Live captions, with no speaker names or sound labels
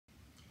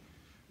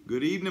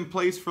Good evening,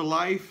 Place for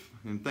Life,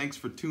 and thanks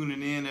for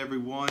tuning in,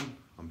 everyone.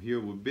 I'm here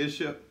with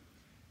Bishop.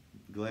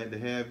 Glad to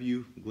have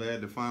you.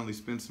 Glad to finally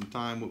spend some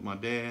time with my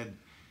dad.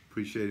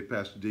 Appreciate it,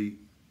 Pastor D.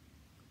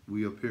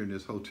 We up here in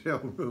this hotel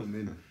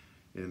room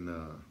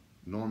in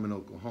Norman,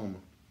 Oklahoma,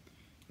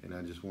 and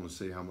I just want to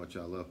say how much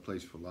I love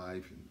Place for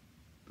Life and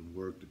the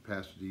work that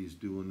Pastor D is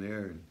doing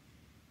there,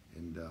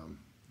 and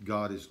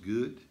God is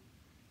good,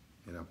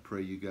 and I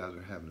pray you guys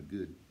are having a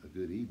good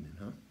evening,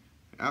 huh?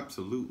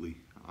 Absolutely.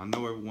 I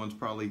know everyone's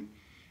probably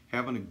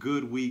having a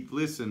good week.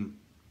 Listen,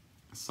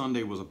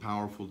 Sunday was a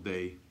powerful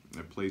day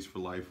at Place for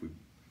Life. We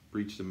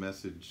preached a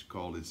message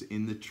called It's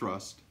in the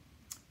Trust.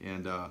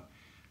 And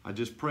I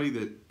just pray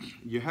that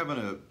you're having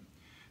a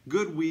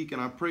good week,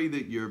 and I pray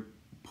that you're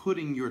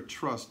putting your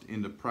trust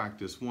into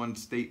practice. One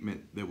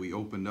statement that we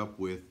opened up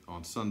with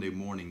on Sunday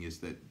morning is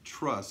that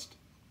trust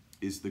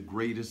is the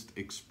greatest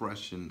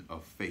expression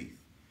of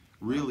faith.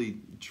 Really,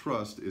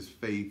 trust is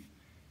faith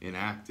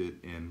enacted.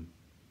 And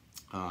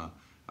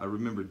I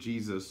remember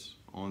Jesus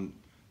on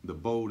the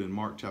boat in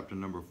Mark chapter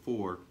number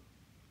 4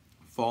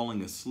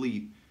 falling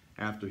asleep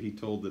after he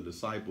told the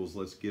disciples,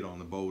 let's get on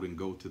the boat and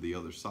go to the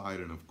other side.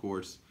 And of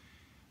course,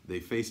 they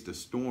faced a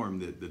storm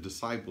that the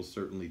disciples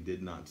certainly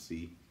did not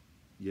see.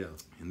 Yeah.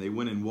 And they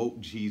went and woke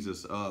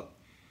Jesus up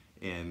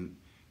and,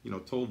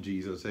 told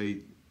Jesus, hey,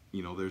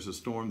 there's a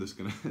storm that's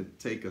going to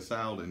take us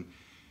out. And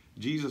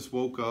Jesus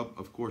woke up.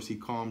 Of course, he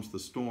calms the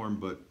storm,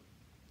 but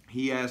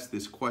he asked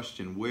this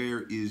question,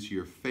 where is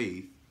your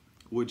faith?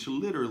 Which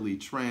literally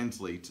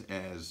translates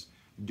as,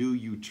 do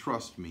you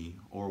trust me,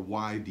 or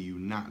why do you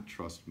not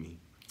trust me?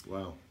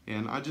 Wow.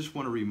 And I just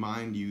want to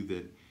remind you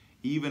that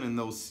even in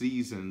those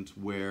seasons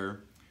where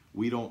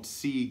we don't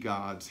see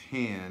God's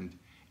hand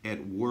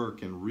at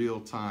work in real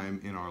time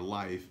in our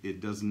life,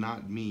 it does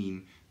not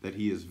mean that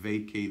he has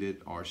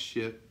vacated our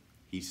ship.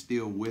 He's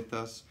still with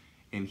us,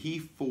 and he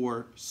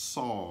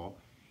foresaw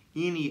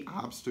any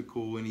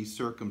obstacle, any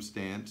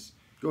circumstance.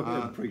 Go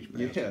ahead and preach,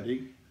 Pastor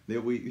D.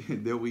 that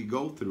we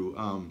go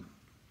through.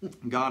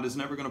 God is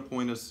never going to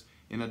point us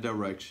in a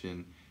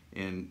direction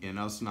and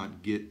us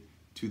not get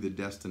to the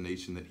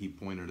destination that he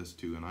pointed us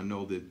to. And I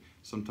know that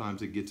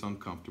sometimes it gets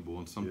uncomfortable,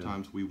 and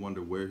sometimes we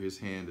wonder where his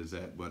hand is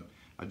at, but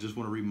I just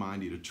want to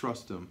remind you to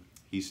trust him.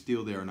 He's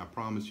still there, and I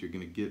promise you're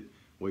going to get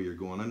where you're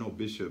going. I know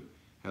Bishop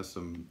has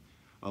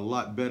a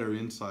lot better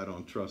insight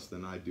on trust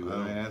than I do.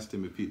 And I asked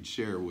him if he'd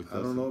share with us.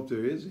 I don't know if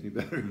there is any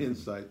better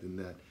insight than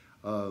that.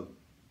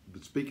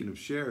 But speaking of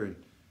sharing,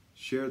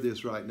 share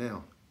this right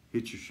now.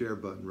 Hit your share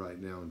button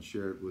right now and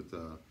share it with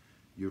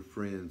your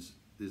friends.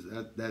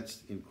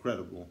 That's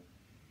incredible.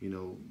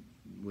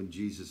 When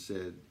Jesus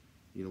said,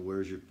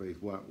 where's your faith?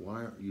 Why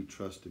aren't you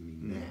trusting me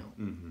now?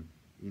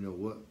 Mm-hmm.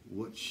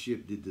 What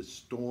shift did the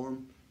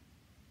storm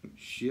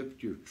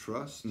shift your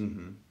trust?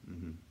 Mm-hmm.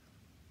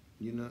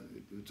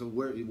 Mm-hmm. So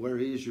where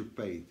is your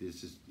faith?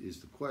 Is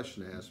the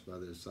question asked by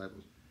the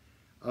disciples.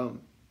 I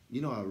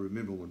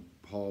remember when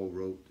Paul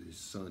wrote to his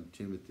son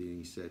Timothy, and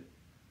he said,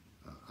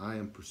 I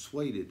am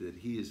persuaded that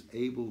he is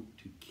able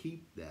to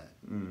keep that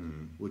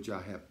which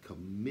I have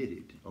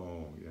committed.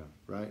 Oh, yeah.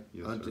 Right?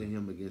 Yes, unto sir.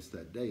 him against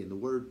that day. And the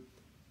word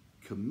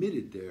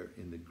committed there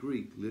in the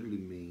Greek literally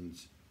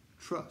means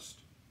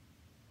trust.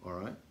 All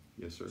right?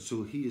 Yes, sir.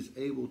 So he is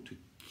able to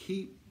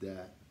keep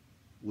that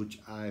which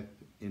I've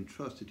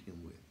entrusted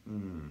him with.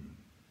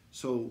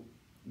 So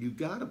you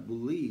got to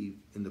believe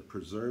in the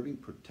preserving,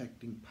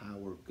 protecting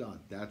power of God.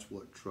 That's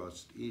what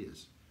trust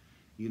is.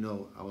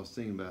 I was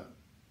thinking about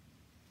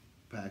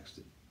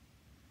Paxton.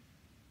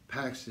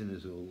 Paxton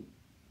is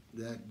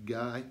that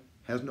guy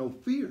has no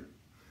fear.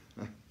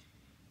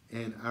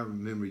 And I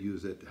remember you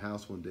was at the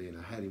house one day, and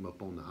I had him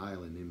up on the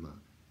island in my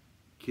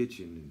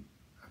kitchen, and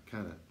I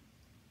kind of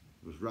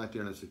was right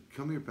there, and I said,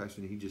 come here,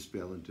 Paxton. And he just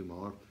fell into my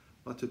arms.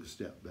 Well, I took a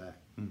step back,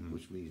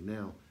 which means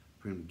now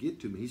for him to get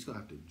to me, he's going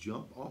to have to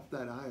jump off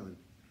that island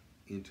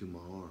into my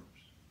arms.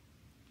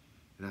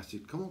 And I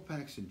said, come on,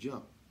 Paxton,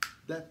 jump.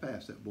 That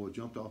fast, that boy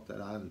jumped off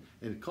that island,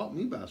 and it caught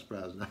me by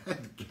surprise, and I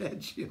had to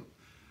catch him.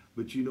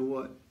 But you know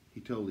what?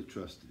 He totally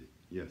trusted it.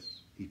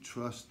 Yes. He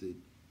trusted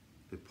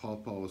that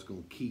Papa was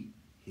going to keep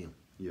him.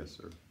 Yes,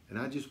 sir. And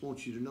I just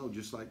want you to know,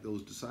 just like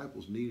those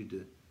disciples needed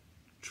to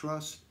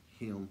trust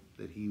him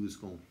that he was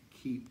going to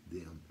keep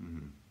them.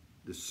 Mm-hmm.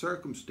 The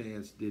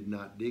circumstance did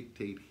not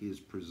dictate his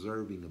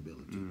preserving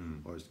ability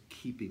or his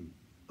keeping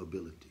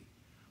ability.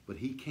 But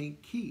he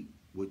can't keep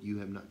what you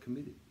have not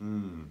committed.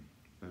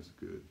 That's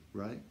good.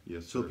 Right?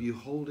 Yes, so sir. if you're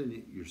holding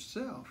it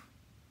yourself,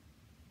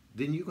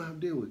 then you're going to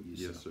have to deal with it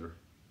yourself. Yes, sir.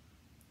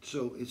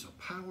 So it's a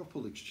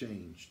powerful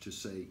exchange to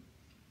say,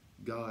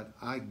 God,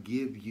 I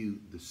give you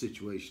the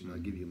situation, I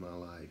give you my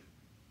life,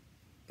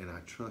 and I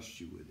trust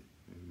you with it.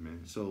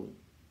 Amen. So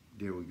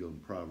there we go in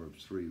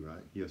Proverbs 3,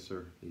 right? Yes,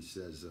 sir. He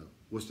says,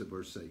 what's the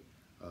verse say?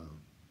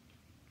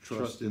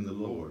 Trust in the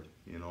Lord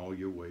in all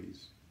your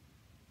ways.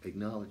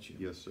 Acknowledge him.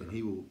 Yes, sir. And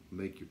he will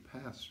make your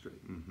path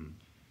straight.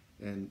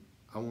 And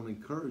I want to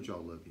encourage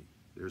all of you.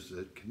 There's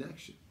a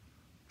connection.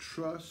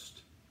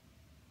 Trust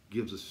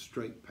gives us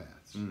straight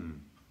paths.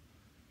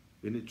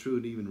 Isn't it true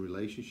in even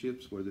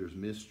relationships where there's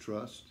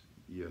mistrust?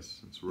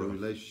 Yes, it's The rough.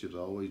 relationship's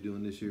always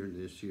doing this here and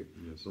this here.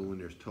 Yes, But sir. when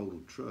there's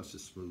total trust,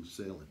 it's smooth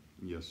sailing.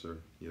 Yes, sir.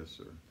 Yes,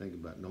 sir. Think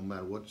about it. No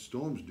matter what the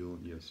storm's doing,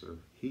 Yes, sir.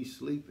 he's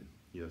sleeping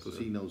Yes, because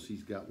sir. he knows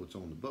he's got what's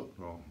on the boat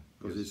Oh,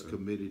 because yes, it's sir.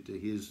 committed to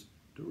his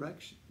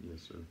direction.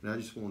 Yes, sir. And I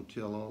just want to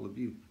tell all of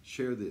you,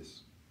 share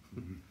this.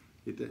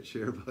 Hit that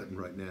share button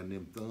right now and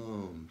them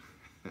thumbs.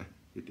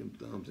 Hit them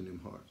thumbs and them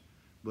hearts.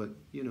 But,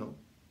 you know,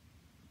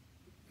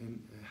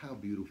 and how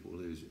beautiful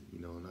is it? You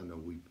know, and I know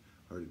we've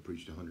heard it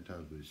preached 100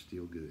 times, but it's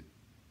still good.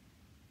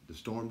 The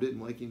storm didn't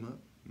wake him up.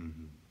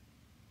 Mm-hmm.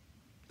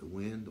 The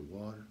wind, the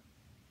water,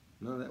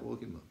 none of that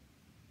woke him up.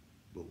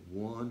 But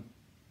one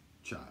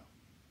child,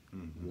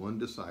 Mm-hmm. one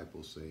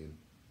disciple saying,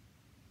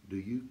 "Do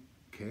you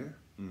care?"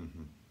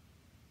 Mm-hmm.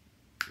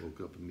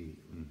 Woke up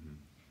immediately. Mm-hmm.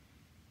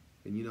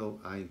 And you know,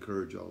 I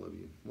encourage all of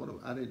you.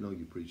 I didn't know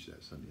you preached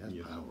that Sunday. That's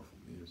Yes. powerful,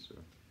 man. Yes, sir.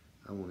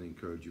 I want to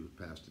encourage you with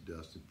Pastor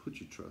Dustin. Put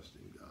your trust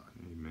in God.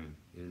 Amen.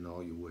 And in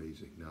all your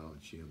ways,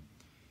 acknowledge Him.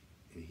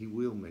 And He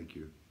will make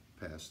your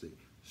path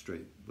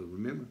straight. But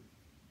remember,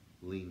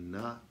 lean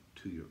not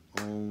to your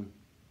own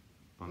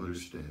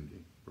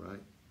understanding, right?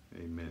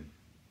 Amen.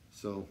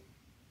 So,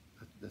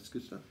 that's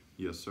good stuff.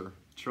 Yes, sir.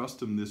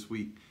 Trust Him this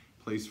week.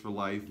 Place for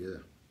Life. Yeah.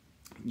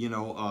 You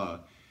know,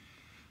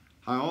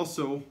 I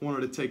also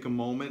wanted to take a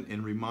moment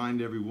and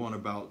remind everyone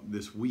about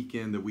this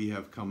weekend that we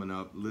have coming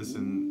up.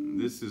 Listen,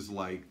 this is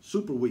like,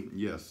 Super week.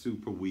 yes,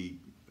 super week.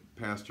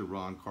 Pastor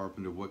Ron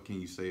Carpenter, what can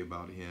you say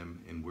about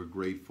him? And we're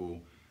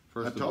grateful.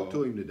 First I of talked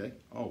all, to him today.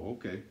 Oh,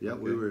 okay. Yeah,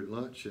 okay. we were at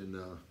lunch and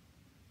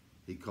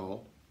he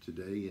called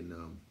today and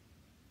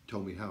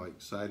told me how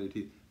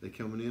excited they're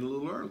coming in a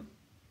little early.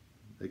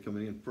 They're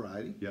coming in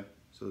Friday. Yeah.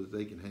 So that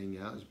they can hang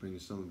out. He's bringing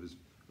some of his,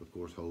 of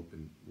course, Hope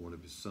and one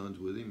of his sons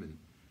with him. And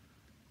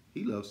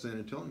he loves San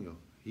Antonio.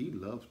 He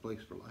loves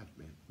Place for Life,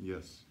 man.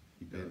 Yes,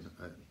 he does.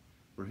 And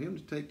for him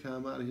to take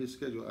time out of his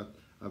schedule,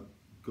 I've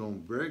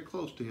gone very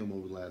close to him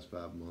over the last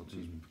 5 months.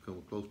 He's become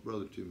a close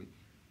brother to me.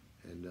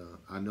 And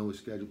I know his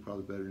schedule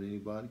probably better than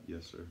anybody.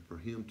 Yes, sir. For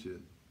him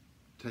to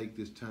take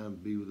this time to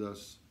be with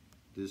us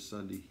this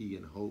Sunday, he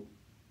and Hope.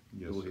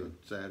 Yes, Go sir. ahead,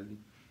 Saturday.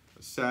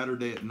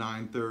 Saturday at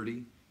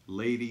 9:30.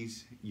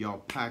 Ladies, y'all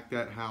pack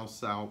that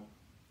house out.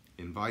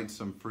 Invite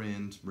some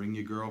friends. Bring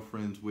your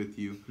girlfriends with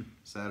you.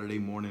 Saturday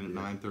morning at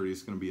Yeah. 9:30.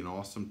 It's going to be an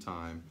awesome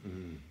time.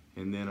 Mm-hmm.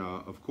 And then,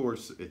 of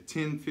course, at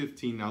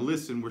 10:15. Now,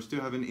 listen, we're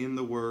still having In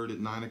the Word at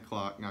 9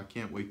 o'clock. And I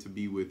can't wait to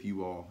be with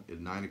you all at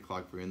 9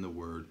 o'clock for In the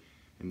Word.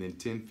 And then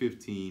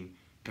 10:15,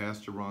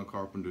 Pastor Ron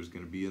Carpenter is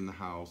going to be in the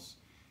house.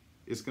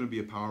 It's going to be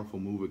a powerful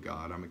move of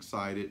God. I'm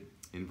excited.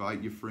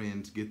 Invite your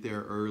friends. Get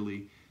there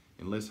early.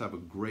 And let's have a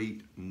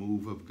great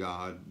move of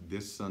God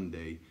this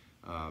Sunday.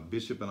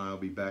 Bishop and I will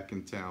be back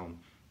in town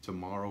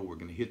tomorrow. We're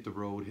going to hit the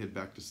road, head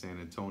back to San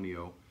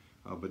Antonio.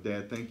 But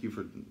Dad, thank you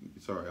for,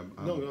 sorry.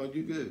 No,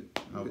 you're good.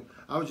 You're I'll- good.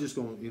 I was just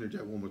going to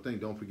interject one more thing.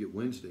 Don't forget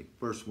Wednesday,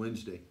 first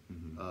Wednesday.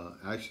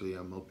 Actually,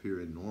 I'm up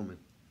here in Norman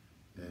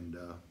and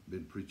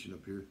been preaching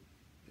up here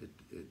at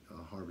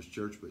Harvest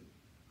Church. But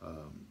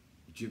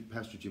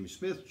Pastor Jimmy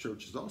Smith's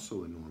church is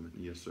also in Norman.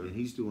 Yes, sir. And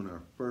he's doing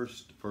our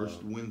first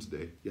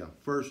Wednesday. Yeah,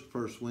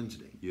 first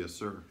Wednesday. Yes,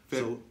 sir.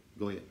 So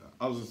go ahead.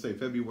 I was going to say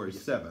February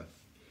 7th.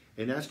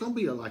 And that's going to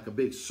be like a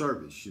big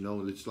service. You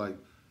know, it's going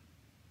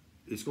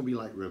to be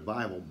like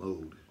revival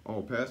mode.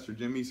 Oh, Pastor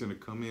Jimmy's going to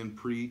come in,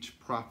 preach,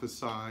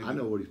 prophesy. I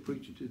know what he's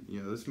preaching to.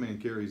 You know, this man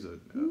carries a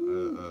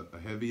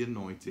heavy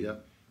anointing.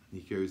 Yep. He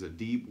carries a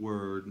deep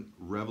word,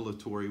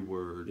 revelatory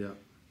word. Yep.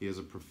 He has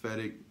a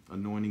prophetic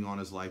anointing on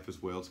his life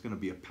as well. It's going to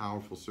be a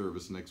powerful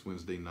service next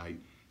Wednesday night.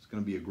 It's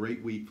going to be a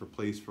great week for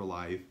Place for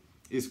Life.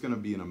 It's going to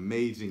be an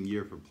amazing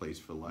year for Place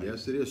for Life.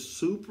 Yes, it is.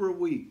 Super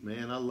week,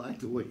 man. I like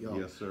the way y'all,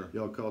 Yes, sir.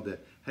 y'all called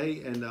that.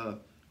 Hey, and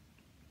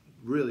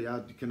really,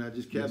 can I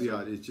just Yes,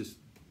 caveat? sir. It's just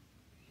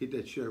hit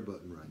that share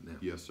button right now.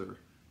 Yes, sir.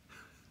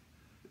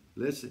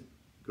 Listen,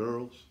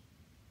 girls,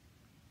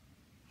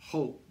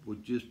 Hope was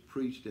just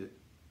preached at,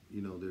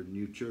 their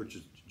new church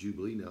is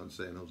Jubilee now in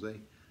San Jose.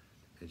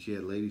 And she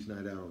had ladies'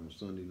 night out on a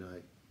Sunday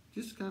night.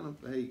 Just kind of,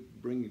 hey,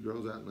 bring your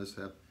girls out and let's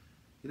have,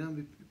 how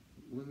many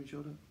women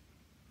showed up?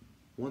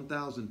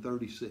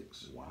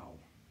 1,036. Wow.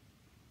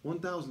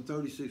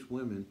 1,036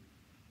 women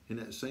in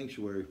that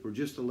sanctuary for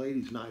just a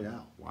ladies' night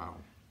out. Wow.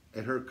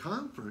 At her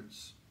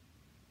conference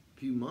a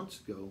few months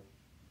ago,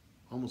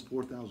 almost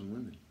 4,000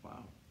 women.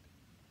 Wow.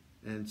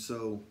 And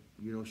so,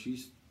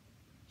 she's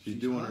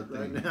doing hot her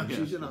thing. right now. Yeah, she's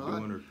in she's a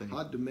doing her thing.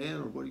 hot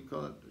demand, or what do you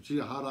call it? She's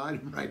a hot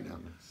item right now.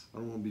 Yes. I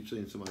don't want to be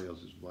saying somebody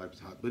else's wife's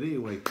hot. But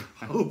anyway,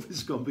 Hope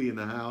is going to be in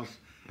the house,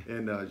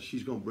 and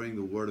she's going to bring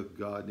the Word of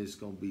God, and it's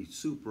going to be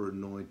super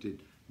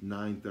anointed,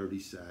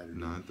 9:30 Saturday.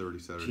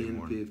 9:30 Saturday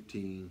morning.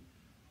 10:15,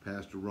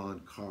 Pastor Ron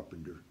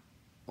Carpenter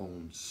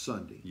on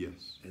Sunday.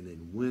 Yes. And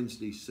then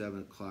Wednesday, 7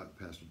 o'clock,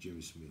 Pastor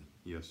Jimmy Smith.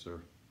 Yes,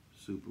 sir.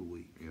 Super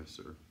week. Yes,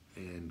 sir.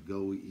 And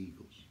go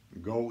Eagles.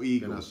 Go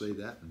Eagles. Can I say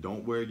that?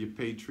 Don't wear your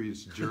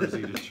Patriots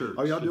jersey to church.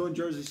 Are y'all doing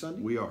Jersey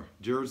Sunday? We are.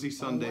 Jersey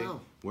Sunday. wow.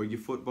 Wear your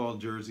football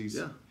jerseys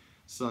Yeah.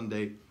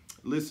 Sunday.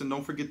 Listen,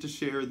 don't forget to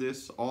share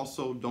this.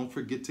 Also, don't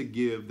forget to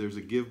give. There's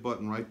a give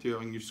button right there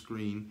on your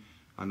screen.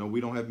 I know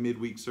we don't have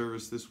midweek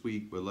service this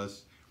week, but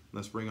let's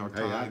bring our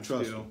Hey, I tithes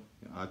trust still.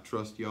 I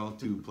trust y'all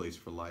too, Place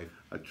for Life.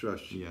 I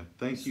trust you. Yeah.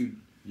 Thank you.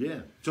 Yeah.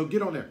 So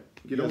get on there.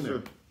 Get Yes, on there.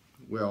 sir.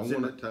 Well, I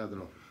Send want that tithing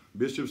off.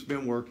 Bishop's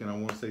been working. I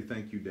want to say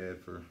thank you, Dad,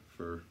 for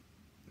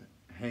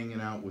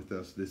hanging out with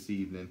us this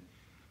evening.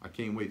 I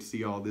can't wait to see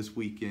y'all this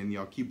weekend.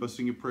 Y'all keep us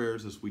in your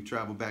prayers as we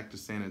travel back to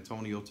San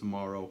Antonio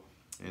tomorrow.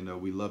 And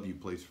we love you,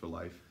 Place for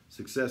Life.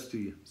 Success to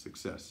you.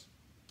 Success.